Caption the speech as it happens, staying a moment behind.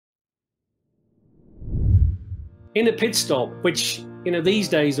in a pit stop, which, these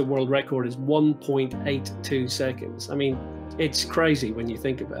days the world record is 1.82 seconds. I mean, it's crazy when you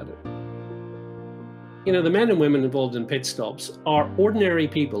think about it. The men and women involved in pit stops are ordinary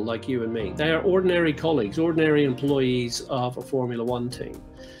people like you and me. They are ordinary colleagues, ordinary employees of a Formula One team.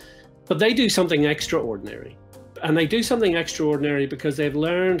 But they do something extraordinary. And they do something extraordinary because they've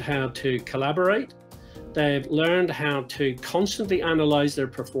learned how to collaborate. They've learned how to constantly analyze their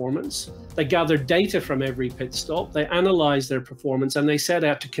performance. They gather data from every pit stop. They analyze their performance, and they set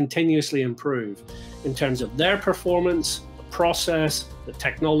out to continuously improve in terms of their performance, the process, the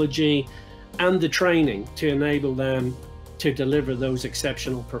technology, and the training to enable them to deliver those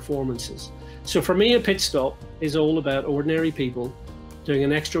exceptional performances. So for me, a pit stop is all about ordinary people doing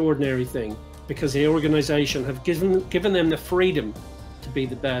an extraordinary thing because the organization have given them the freedom to be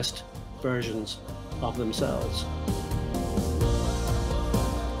the best versions of themselves.